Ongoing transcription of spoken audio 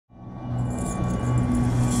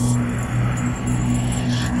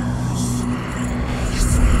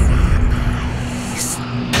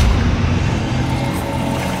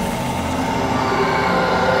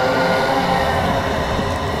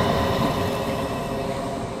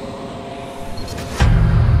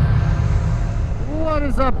What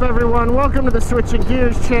is up, everyone? Welcome to the Switching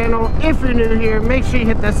Gears channel. If you're new here, make sure you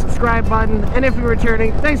hit that subscribe button, and if you're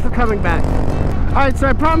returning, thanks for coming back. Alright, so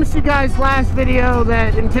I promised you guys last video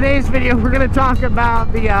that in today's video we're going to talk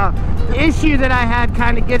about the issue that I had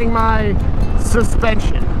kind of getting my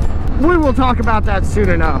suspension. We will talk about that soon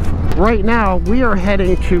enough. Right now, we are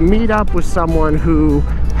heading to meet up with someone who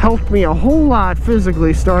helped me a whole lot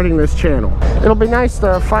physically starting this channel. It'll be nice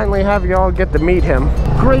to finally have you all get to meet him.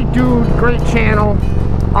 Great dude, great channel.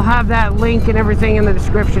 I'll have that link and everything in the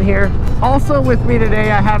description here. Also with me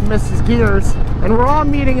today, I have Mrs. Gears, and we're all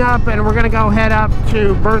meeting up and we're gonna go head up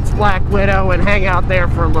to Bert's Black Widow and hang out there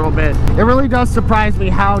for a little bit. It really does surprise me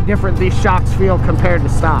how different these shocks feel compared to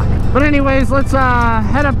stock. But anyways, let's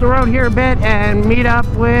head up the road here a bit and meet up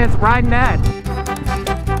with Riding Dad.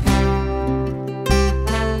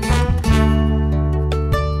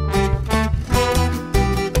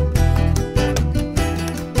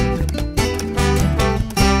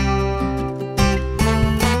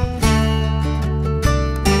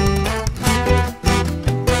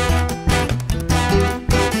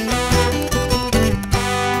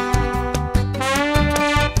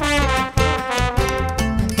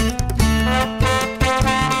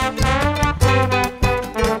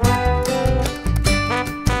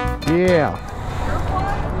 Yeah.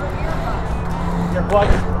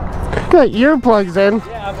 Earplugs. Got earplugs in.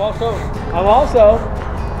 Yeah, I'm also.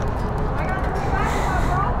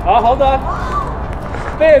 Oh, hold on.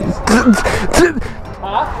 Bibs.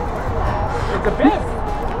 Huh? It's a bib.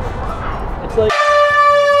 It's like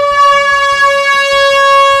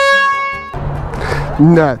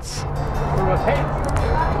Nuts. for my pants.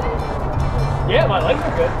 Yeah, my legs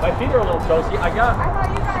are good. My feet are a little toasty. I thought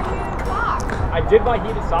you got heated socks. I did my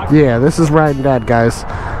heated socks. Yeah, this is Riding Dad, guys.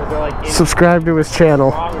 They're like Subscribe to his channel.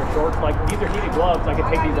 Long or shorts. Like these are heated gloves. I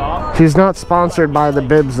can take these off. He's not sponsored by the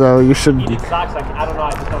bibs, though. You should. Heated socks. I don't know.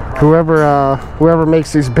 I just don't. Whoever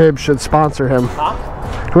makes these bibs should sponsor him. Huh?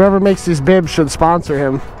 Whoever makes these bibs should sponsor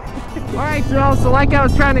him. Alright, y'all, so like I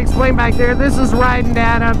was trying to explain back there, this is Riding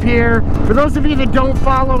Dad up here. For those of you that don't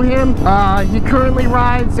follow him, he currently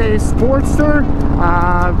rides a Sportster.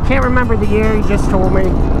 Can't remember the year, he just told me.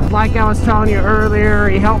 Like I was telling you earlier,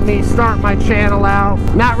 he helped me start my channel out.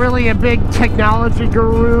 Not really a big technology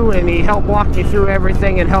guru, and he helped walk me through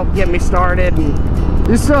everything and help get me started. And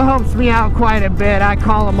he still helps me out quite a bit. I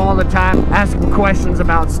call him all the time, ask him questions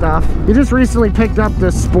about stuff. He just recently picked up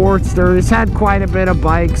this Sportster. He's had quite a bit of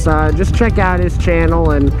bikes. Just check out his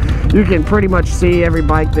channel and you can pretty much see every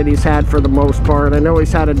bike that he's had for the most part. I know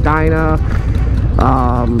he's had a Dyna,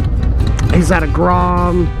 he's had a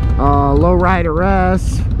Grom, Lowrider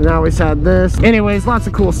S, now he's had this. Anyways, lots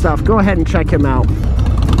of cool stuff. Go ahead and check him out.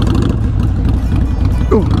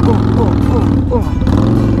 Ooh, ooh, ooh, ooh, ooh.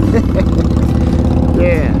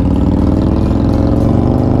 Yeah.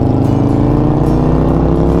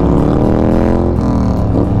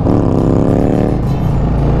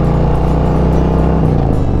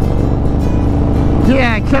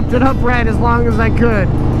 Yeah, I kept it upright as long as I could.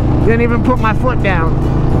 Didn't even put my foot down.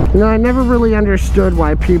 You know, I never really understood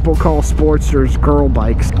why people call Sportsters girl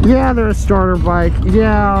bikes. Yeah, they're a starter bike.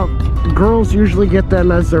 Yeah, girls usually get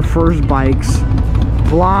them as their first bikes.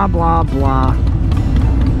 Blah, blah, blah.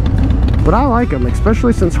 But I like them,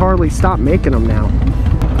 especially since Harley stopped making them now.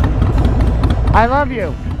 I love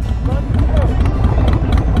you.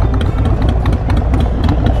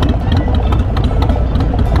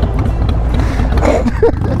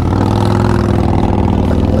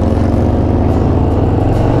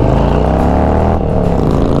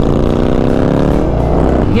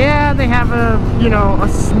 Yeah, they have a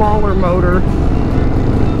smaller motor.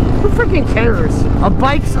 Who freaking cares? A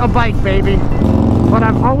bike's a bike, baby. But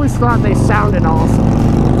I've always thought they sounded awesome.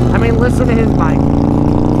 I mean, listen to his bike.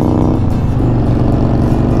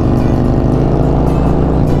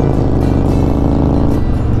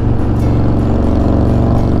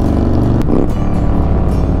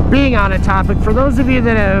 Being on a topic, for those of you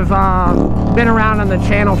that have been around on the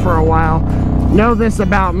channel for a while, know this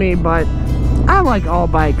about me, but I like all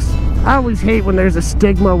bikes. I always hate when there's a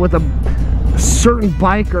stigma with a certain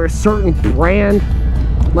bike or a certain brand.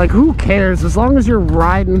 Like, who cares? As long as you're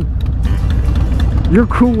riding, you're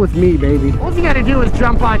cool with me, baby. All you gotta do is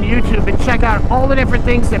jump on YouTube and check out all the different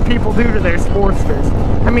things that people do to their Sportsters.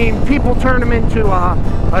 I mean, people turn them into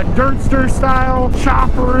a dirtster style,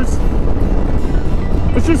 choppers.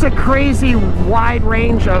 It's just a crazy wide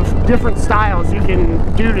range of different styles you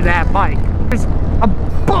can do to that bike. There's a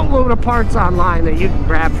boatload of parts online that you can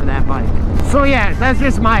grab for that bike. So yeah, that's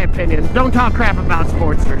just my opinion. Don't talk crap about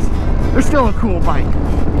Sportsters. they're still a cool bike.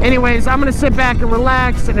 Anyways, I'm gonna sit back and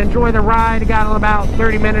relax and enjoy the ride. I got about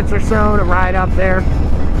 30 minutes or so to ride up there.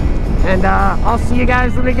 And I'll see you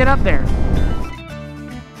guys when we get up there.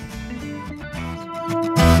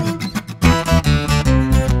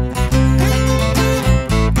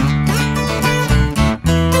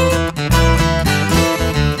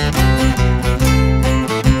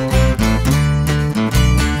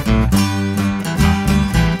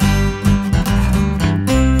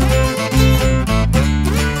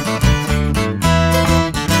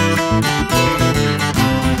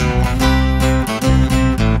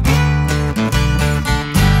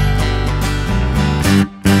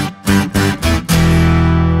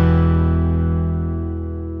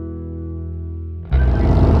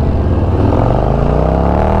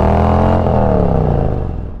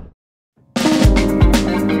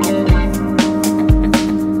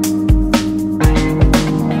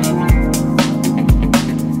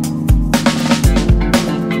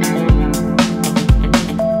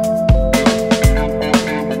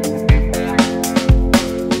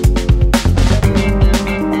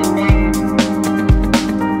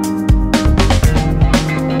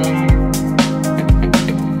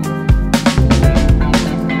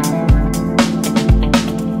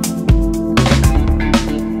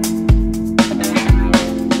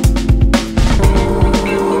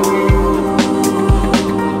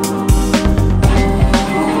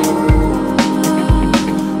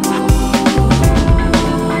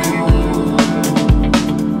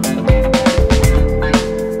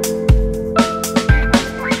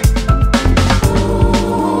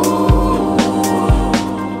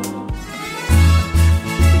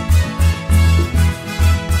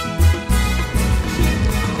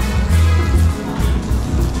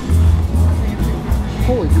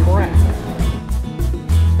 Holy crap.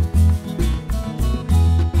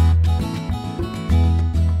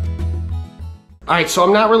 Alright, so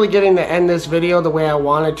I'm not really getting to end this video the way I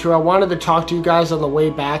wanted to. I wanted to talk to you guys on the way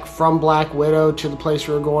back from Black Widow to the place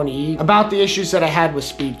we were going to eat about the issues that I had with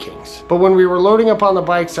Speed Kings. But when we were loading up on the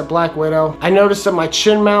bikes at Black Widow, I noticed that my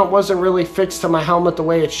chin mount wasn't really fixed to my helmet the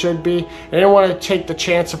way it should be. I didn't want to take the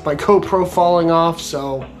chance of my GoPro falling off,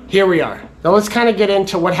 so here we are. Now let's kind of get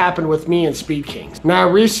into what happened with me and Speed Kings. Now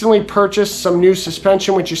I recently purchased some new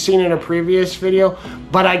suspension, which you've seen in a previous video,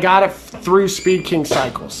 but I got it through Speed King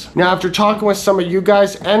Cycles. Now after talking with some of you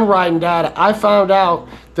guys and Riding Dad, I found out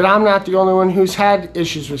that I'm not the only one who's had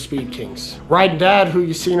issues with Speed Kings. Riding Dad, who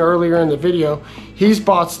you've seen earlier in the video, he's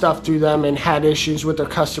bought stuff through them and had issues with their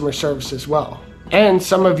customer service as well. And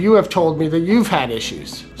some of you have told me that you've had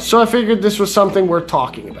issues. So I figured this was something worth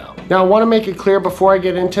talking about. Now I want to make it clear before I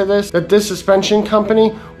get into this that this suspension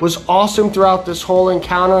company was awesome throughout this whole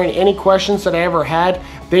encounter, and any questions that I ever had,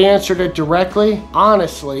 they answered it directly,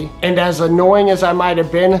 honestly, and as annoying as I might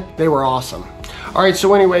have been, they were awesome. Alright,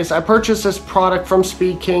 so anyways, I purchased this product from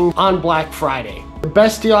Speed King on Black Friday. The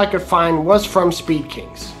best deal I could find was from Speed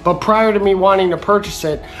Kings. But prior to me wanting to purchase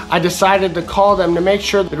it, I decided to call them to make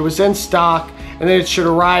sure that it was in stock and that it should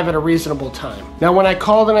arrive at a reasonable time. Now when I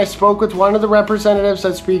called and I spoke with one of the representatives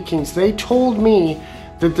at Speed Kings, they told me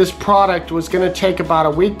that this product was going to take about a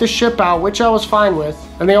week to ship out, which I was fine with,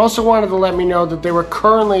 and they also wanted to let me know that they were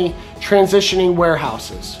currently transitioning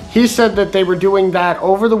warehouses. He said that they were doing that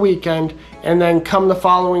over the weekend, and then come the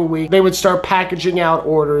following week they would start packaging out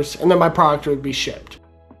orders and then my product would be shipped.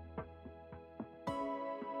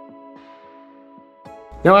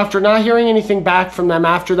 Now after not hearing anything back from them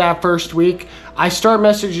after that first week, I start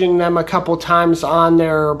messaging them a couple times on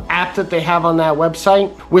their app that they have on that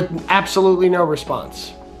website with absolutely no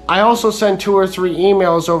response. I also sent 2 or 3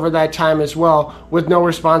 emails over that time as well with no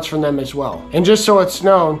response from them as well. And just so it's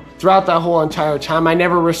known, throughout that whole entire time, I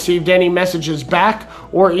never received any messages back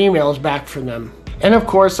or emails back from them. And of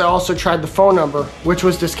course, I also tried the phone number, which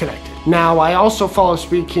was disconnected. Now, I also follow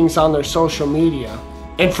Speed Kings on their social media.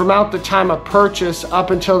 And from out the time of purchase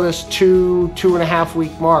up until this 2.5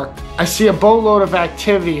 week mark, I see a boatload of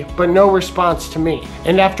activity, but no response to me.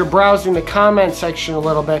 And after browsing the comment section a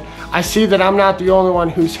little bit, I see that I'm not the only one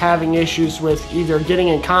who's having issues with either getting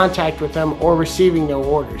in contact with them or receiving their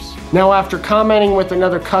orders. Now after commenting with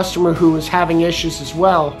another customer who was having issues as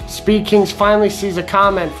well, Speed Kings finally sees a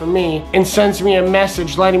comment from me and sends me a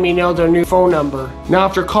message letting me know their new phone number. Now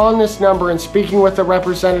after calling this number and speaking with the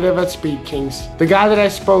representative at Speed Kings, the guy that I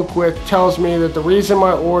spoke with tells me that the reason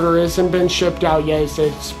my order hasn't been shipped out yet is that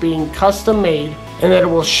it's being custom made and that it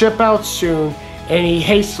will ship out soon, and he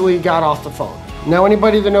hastily got off the phone. Now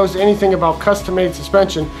anybody that knows anything about custom made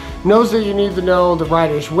suspension knows that you need to know the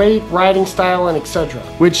rider's weight, riding style, and etc.,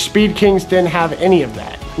 which Speed Kings didn't have any of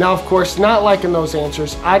that. Now, of course, not liking those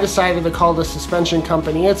answers, I decided to call the suspension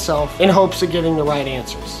company itself in hopes of getting the right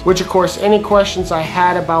answers. Which, of course, any questions I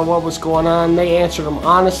had about what was going on, they answered them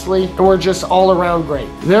honestly and were just all around great.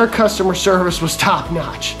 Their customer service was top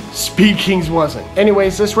notch. Speed Kings wasn't.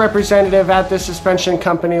 Anyways, this representative at the suspension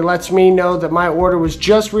company lets me know that my order was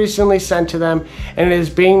just recently sent to them and it is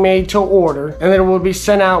being made to order and that it will be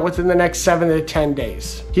sent out within the next 7 to 10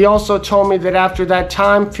 days. He also told me that after that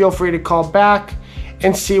time, feel free to call back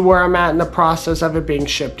and see where I'm at in the process of it being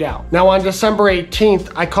shipped out. Now on December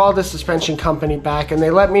 18th, I called the suspension company back and they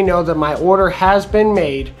let me know that my order has been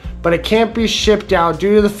made, but it can't be shipped out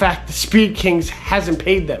due to the fact that Speed Kings hasn't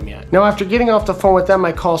paid them yet. Now after getting off the phone with them,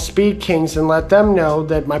 I call Speed Kings and let them know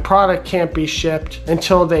that my product can't be shipped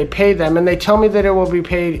until they pay them, and they tell me that it will be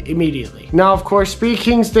paid immediately. Now of course, Speed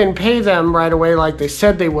Kings didn't pay them right away like they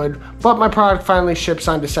said they would, but my product finally ships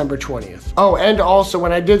on December 20th. Oh, and also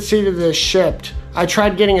when I did see that this shipped, I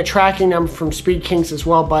tried getting a tracking number from Speed Kings as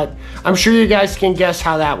well, but I'm sure you guys can guess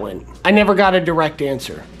how that went. I never got a direct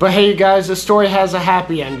answer. But hey you guys, the story has a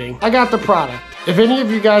happy ending. I got the product. If any of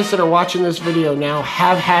you guys that are watching this video now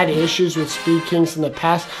have had issues with Speed Kings in the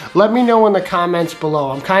past, let me know in the comments below.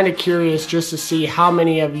 I'm kind of curious just to see how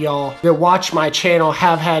many of y'all that watch my channel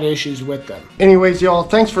have had issues with them. Anyways, y'all,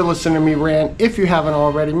 thanks for listening to me rant. If you haven't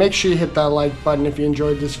already, make sure you hit that like button if you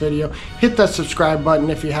enjoyed this video. Hit that subscribe button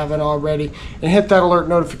if you haven't already. And hit that alert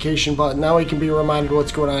notification button. That way you can be reminded of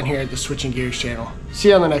what's going on here at the Switching Gears channel. See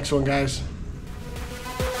you on the next one, guys.